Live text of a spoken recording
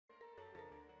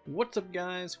What's up,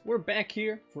 guys? We're back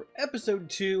here for episode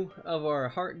 2 of our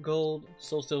Heartgold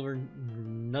Soul Silver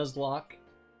Nuzlocke.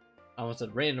 I almost said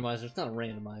randomizer. It's not a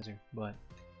randomizer, but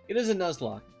it is a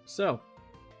Nuzlocke. So,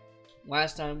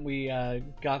 last time we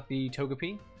got the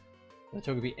Togepi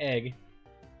egg,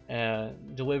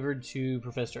 delivered to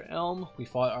Professor Elm. We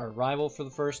fought our rival for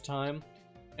the first time,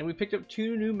 and we picked up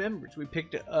 2 new members. We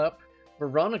picked up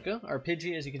Veronica, our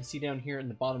Pidgey, as you can see down here in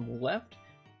the bottom left.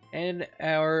 And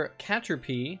our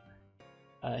Caterpie,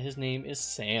 his name is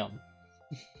Sam.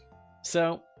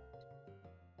 So,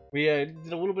 we did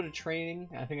a little bit of training.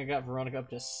 I think I got Veronica up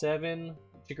to 7,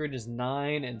 Chicory is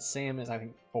 9, and Sam is, I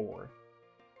think, 4.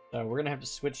 So we're going to have to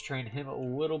switch train him a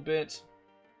little bit.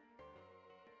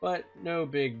 But no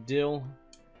big deal.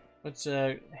 Let's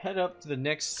head up to the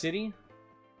next city.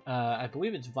 I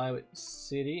believe it's Violet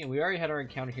City, and we already had our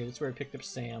encounter here. That's where I picked up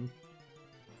Sam.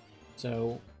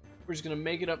 So we're just gonna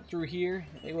make it up through here.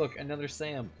 Hey, look, another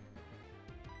Sam.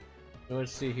 So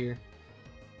let's see here.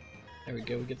 There we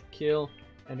go. We get the kill.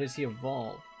 And does he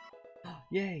evolve?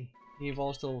 Yay! He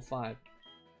evolves to level 5.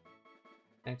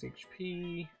 Max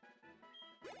HP.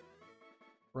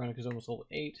 Veronica's almost level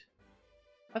 8.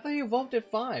 I thought he evolved at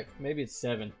 5. Maybe it's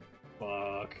 7.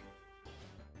 Fuck.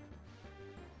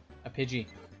 A Pidgey.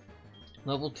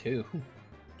 Level 2.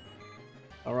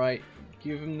 Alright.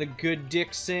 Give him the good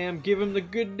dick, Sam. Give him the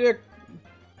good dick.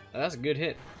 Oh, that's a good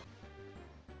hit.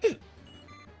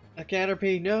 A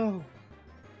Caterpie, no.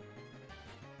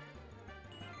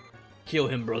 Kill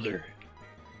him, brother.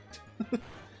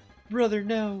 Brother,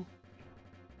 no.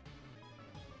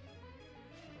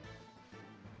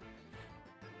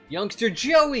 Youngster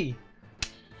Joey!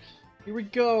 Here we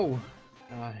go.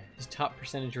 His top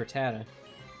percentage Rattata.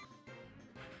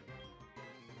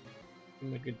 Give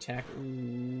him a good attack.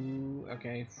 Ooh,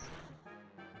 okay.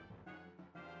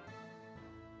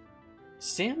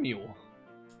 Samuel!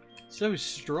 So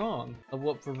strong.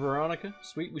 Level up for Veronica.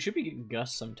 Sweet. We should be getting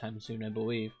Gus sometime soon, I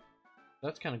believe.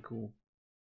 That's kind of cool.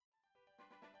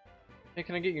 Hey,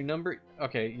 can I get your number?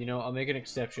 Okay, you know, I'll make an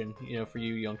exception, you know, for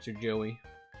you, Youngster Joey.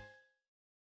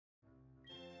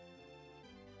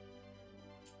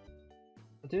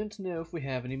 I don't know if we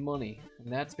have any money,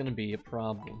 and that's gonna be a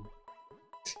problem.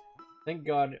 Thank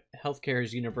God healthcare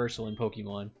is universal in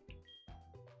Pokemon.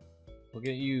 Look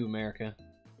at you, America.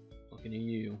 Looking at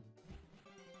you.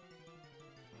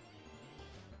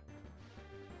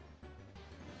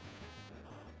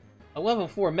 A level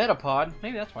 4 Metapod.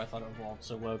 Maybe that's why I thought it evolved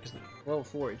so low, because level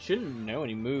 4, it shouldn't know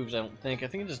any moves, I don't think. I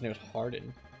think it just knows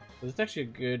Harden. But it's actually a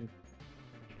good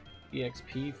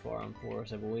EXP farm for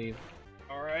us, I believe.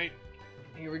 Alright,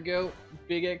 here we go.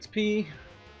 Big XP.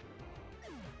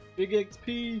 Big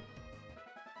XP.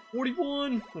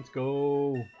 41! Let's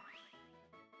go!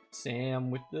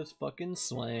 Sam with those fucking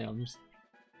slams.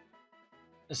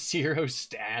 0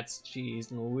 stats.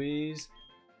 Jeez Louise.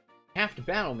 Have to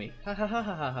battle me. Ha ha ha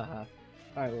ha ha ha.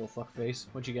 Alright, little fuckface.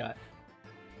 What you got?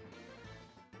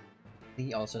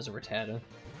 He also has a Rattata.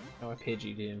 Oh, a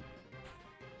Pidgey, dude.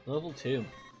 Level 2.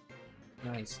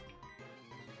 Nice.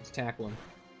 Let's tackle him.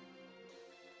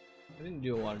 I didn't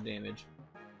do a lot of damage.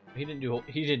 He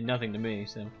did nothing to me,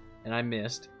 so. And I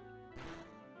missed.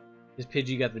 This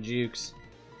Pidgey got the jukes.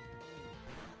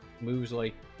 Moves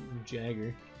like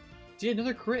Jagger. See,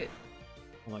 another crit!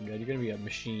 Oh my god, you're gonna be a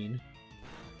machine.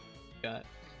 Got.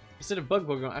 Instead of Bug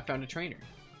Pokemon, I found a trainer.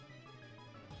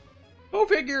 Go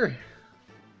figure!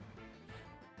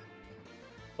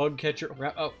 Bug Catcher.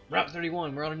 Oh, Route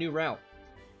 31. We're on a new route.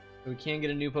 So we can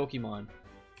get a new Pokemon.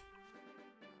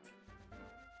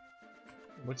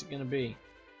 What's it gonna be?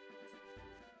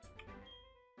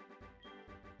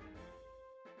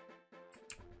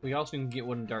 We also can get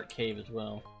one in Dark Cave as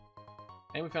well.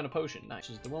 And we found a potion. Nice.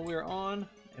 This is the one we were on.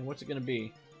 And what's it gonna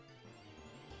be?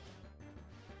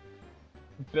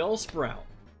 Bellsprout.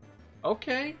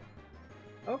 Okay.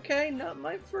 Okay, not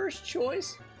my first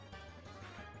choice.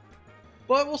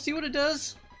 But we'll see what it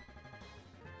does.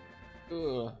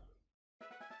 Ugh.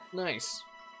 Nice.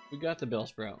 We got the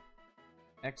Bellsprout.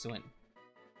 Excellent.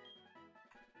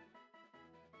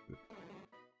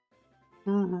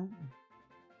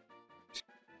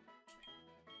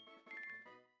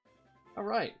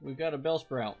 Alright, we've got a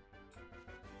Bellsprout.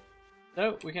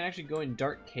 So, we can actually go in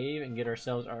Dark Cave and get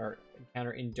ourselves our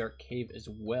encounter in Dark Cave as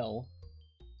well.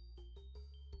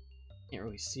 Can't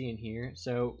really see in here.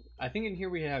 So, I think in here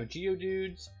we have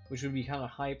Geodudes, which would be kind of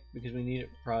hype because we need it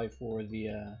probably for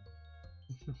the,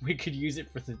 we could use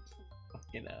it for the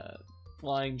fucking,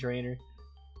 flying trainer.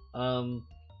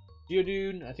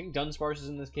 Geodude, I think Dunsparce is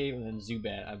in this cave, and then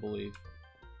Zubat, I believe.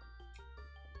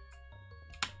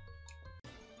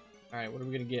 Alright, what are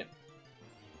we gonna get?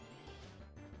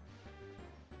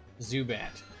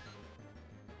 Zubat.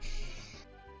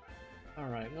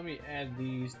 Alright, let me add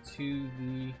these to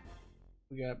the...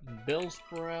 We got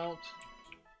Bellsprout.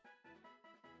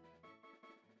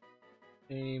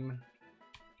 Name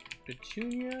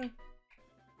Petunia.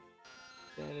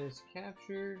 That is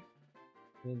captured.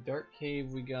 In Dark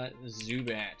Cave, we got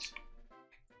Zubat.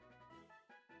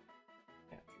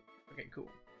 Captured. Okay, cool.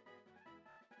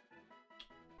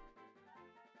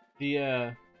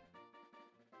 The,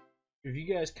 if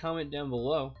you guys comment down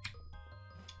below,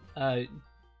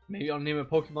 maybe I'll name a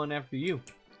Pokemon after you.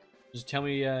 Just tell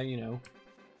me, you know,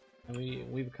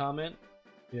 leave a comment.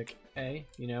 Be like, hey,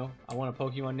 you know, I want a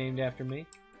Pokemon named after me.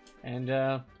 And,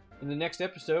 in the next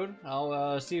episode,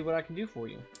 I'll, see what I can do for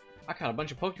you. I caught a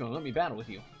bunch of Pokemon, let me battle with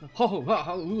you.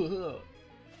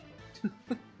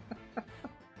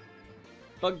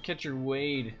 Bug Catcher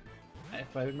Wade.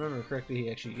 If I remember correctly, he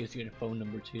actually gives you a phone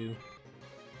number too.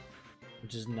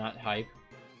 Which is not hype.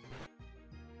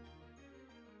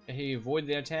 Hey, avoid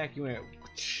the attack, you wanna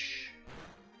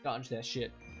dodge that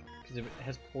shit. Because if it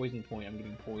has poison point, I'm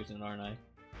getting poisoned, aren't I?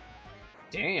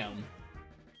 Damn!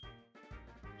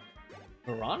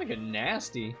 Veronica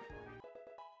nasty.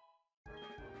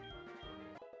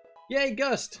 Yay,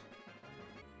 Gust!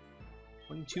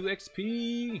 22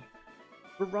 XP!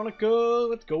 Veronica,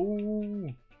 let's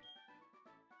go!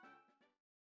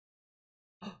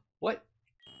 What?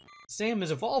 Sam is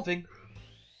evolving?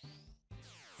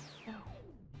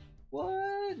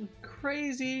 What?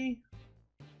 Crazy!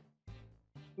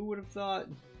 Who would have thought?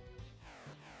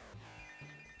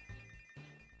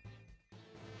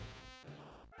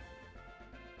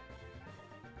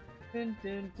 Dun,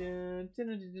 dun, dun, dun,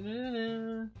 dun, dun, dun,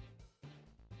 dun.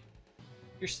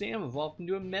 Your Sam evolved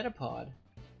into a Metapod.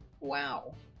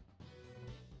 Wow.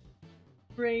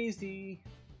 Crazy.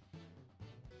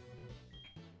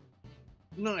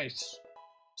 Nice.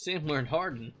 Sam learned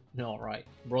Harden. Alright,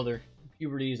 brother.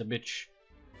 Puberty is a bitch.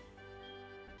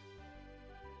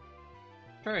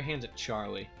 Try our hands at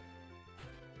Charlie.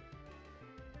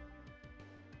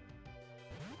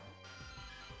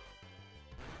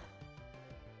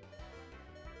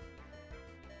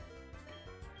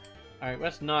 Alright,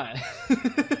 let's not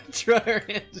try our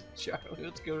hands at Charlie.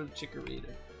 Let's go to Chikorita.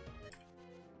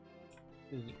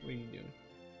 What are you doing?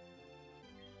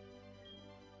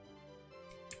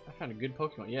 I found a good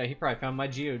Pokemon. Yeah, he probably found my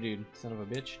Geodude, son of a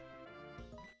bitch.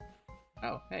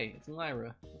 Oh, hey, it's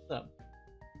Lyra. What's up?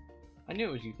 I knew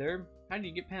it was you, Thurb. How did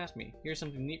you get past me? Here's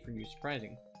something neat for you,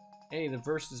 surprising. Hey, the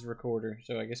Versus recorder,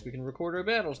 so I guess we can record our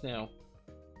battles now.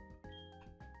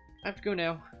 I have to go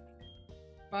now.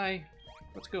 Bye.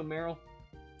 Let's go, Meryl.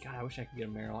 God, I wish I could get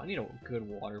a Meryl. I need a good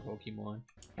water Pokemon.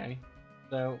 Okay,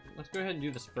 so let's go ahead and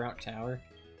do the Sprout Tower.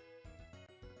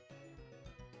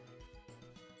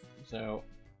 So,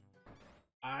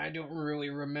 I don't really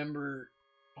remember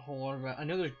a whole lot about... I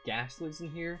know there's Ghastlies in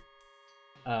here.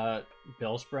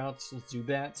 Bellsprouts,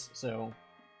 Zubats, so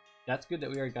that's good that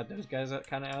we already got those guys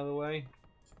kind of out of the way.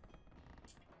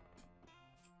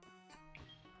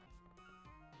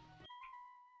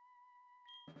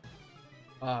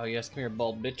 Oh yes, come here,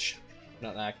 bald bitch.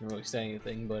 Not that I can really say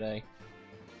anything, but hey.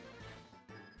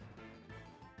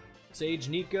 Sage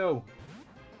Nico,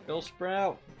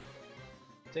 Bellsprout,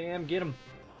 Sam, get him.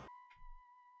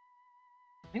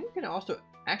 I think we can also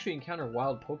actually encounter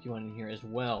wild Pokemon in here as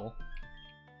well.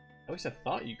 At least I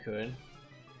thought you could.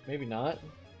 Maybe not.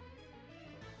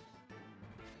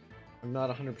 I'm not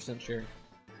 100% sure.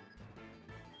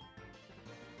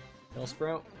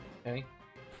 Bellsprout? Okay.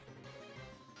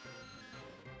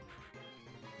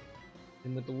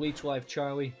 In with the Leech Life,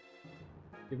 Charlie.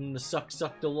 Give him the Suck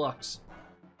Deluxe.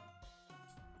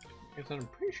 I guess I'm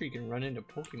pretty sure you can run into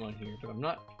Pokemon here, but I'm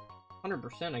not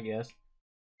 100%, I guess.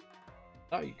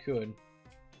 Thought you could.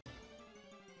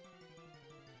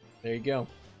 There you go.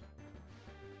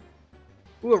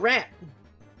 Ooh, a rat!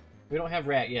 We don't have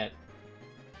rat yet.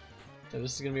 So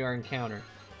this is gonna be our encounter.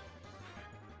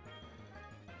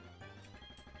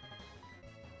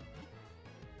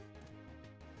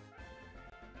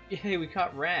 Yay, we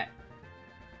caught rat!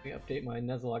 Let me update my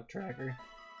Nuzlocke tracker.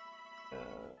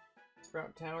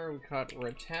 Sprout Tower, we caught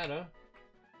Rattata.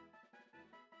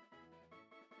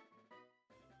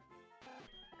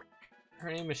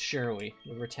 Her name is Shirley,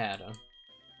 the Rattata.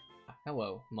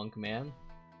 Hello, Monk Man.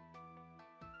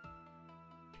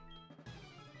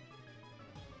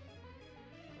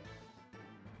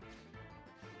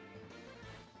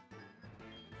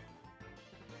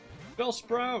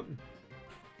 Bellsprout!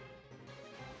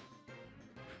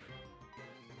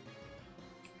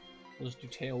 We'll just do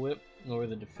Tail Whip, lower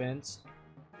the defense.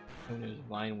 We'll do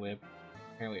Vine Whip.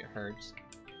 Apparently it hurts.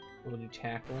 We'll do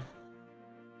Tackle.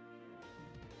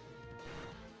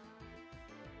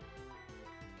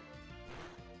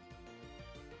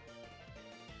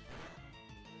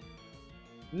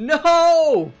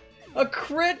 No! A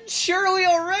crit surely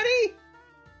already?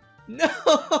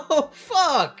 No!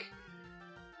 Fuck!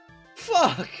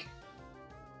 Fuck!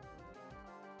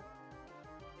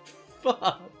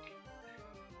 Fuck!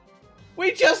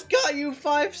 We just got you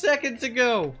 5 seconds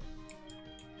ago!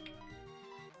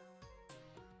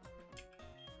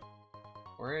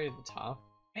 We're at the top.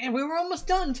 Man, we were almost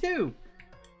done too!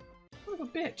 Son of a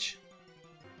bitch.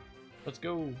 Let's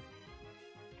go.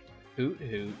 Hoot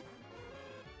hoot.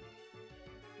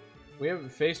 We haven't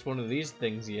faced one of these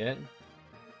things yet.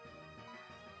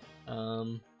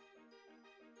 Let's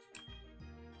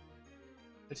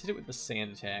hit it with the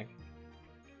sand attack.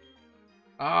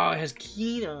 Oh, it has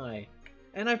keen eye.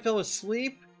 And I fell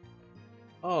asleep?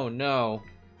 Oh no.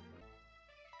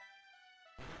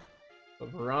 But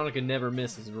Veronica never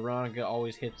misses. Veronica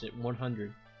always hits it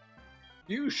 100.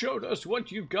 You showed us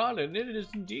what you've got, and it is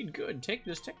indeed good. Take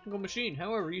this technical machine.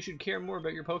 However, you should care more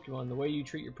about your Pokemon. The way you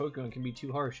treat your Pokemon can be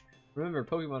too harsh. Remember,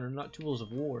 Pokemon are not tools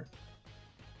of war.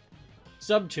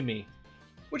 Sub to me.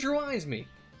 Which reminds me,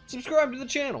 subscribe to the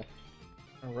channel.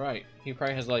 Alright, he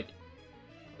probably has like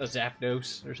a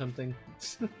Zapdos or something.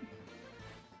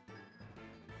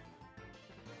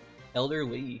 Elder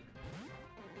Lee.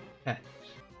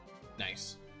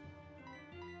 Nice.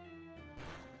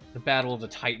 The Battle of the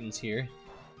Titans here.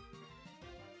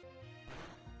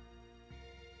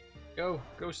 Go,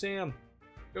 go Sam.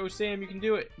 Go Sam, you can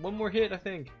do it. One more hit, I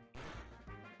think.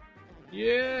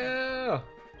 Yeah!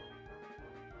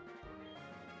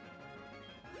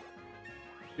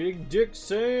 Big Dick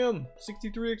Sam!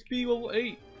 63 XP, level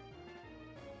 8.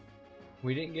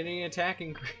 We didn't get any attack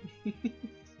increase.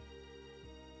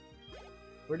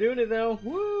 We're doing it though.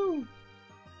 Woo!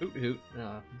 Hoot hoot.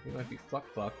 We might be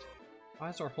fucked. Why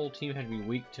does our whole team have to be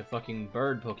weak to fucking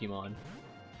bird Pokemon?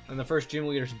 And the first gym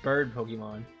leader's bird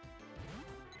Pokemon.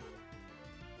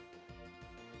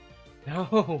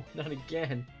 No, not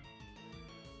again.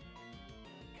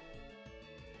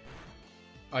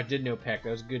 Oh, I did know Peck.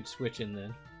 That was a good switch in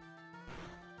then.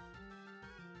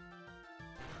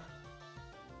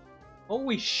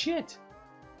 Holy shit!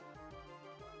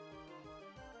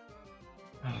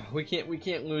 Oh, we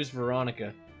can't lose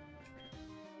Veronica.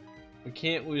 We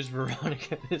can't lose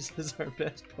Veronica. This is our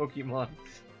best Pokemon.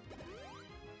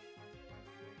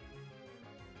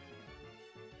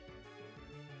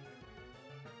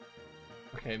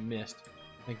 Okay, missed.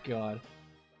 Thank God.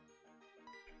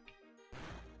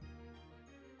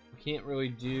 We can't really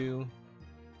do...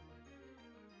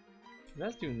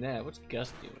 That's doing that. What's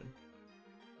Gus doing?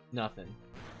 Nothing.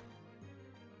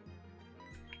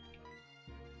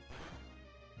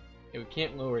 Yeah, we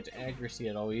can't lower its accuracy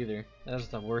at all either. That's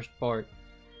the worst part.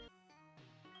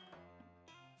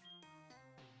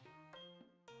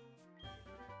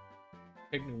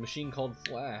 Picked a machine called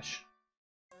Flash.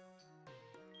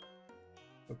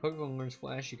 When Pokemon learns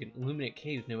Flash, you can illuminate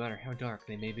caves no matter how dark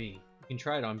they may be. You can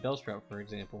try it on Bellsprout, for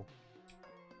example.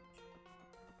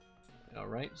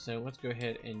 Alright, so let's go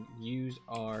ahead and use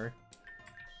our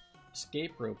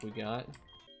escape rope we got.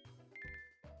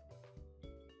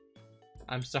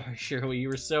 I'm sorry, Shirley, you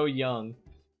were so young.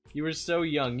 You were so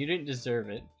young, you didn't deserve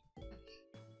it.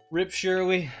 Rip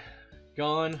Shirley,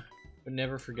 gone, but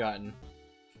never forgotten.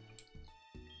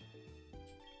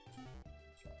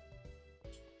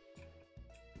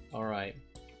 Alright.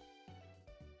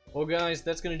 Well guys,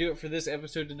 that's gonna do it for this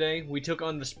episode today. We took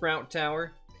on the Sprout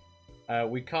Tower.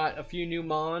 We caught a few new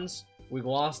Mons. We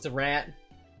lost a rat.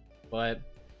 But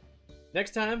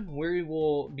next time, we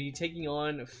will be taking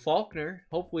on Faulkner.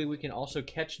 Hopefully we can also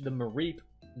catch the Mareep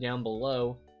down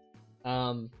below.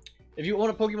 If you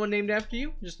want a Pokemon named after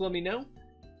you, just let me know.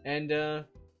 And,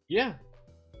 yeah.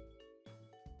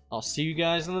 I'll see you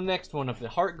guys in the next one of the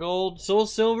Heartgold, Soul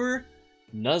Silver,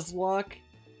 Nuzlocke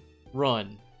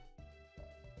run.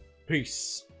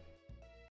 Peace.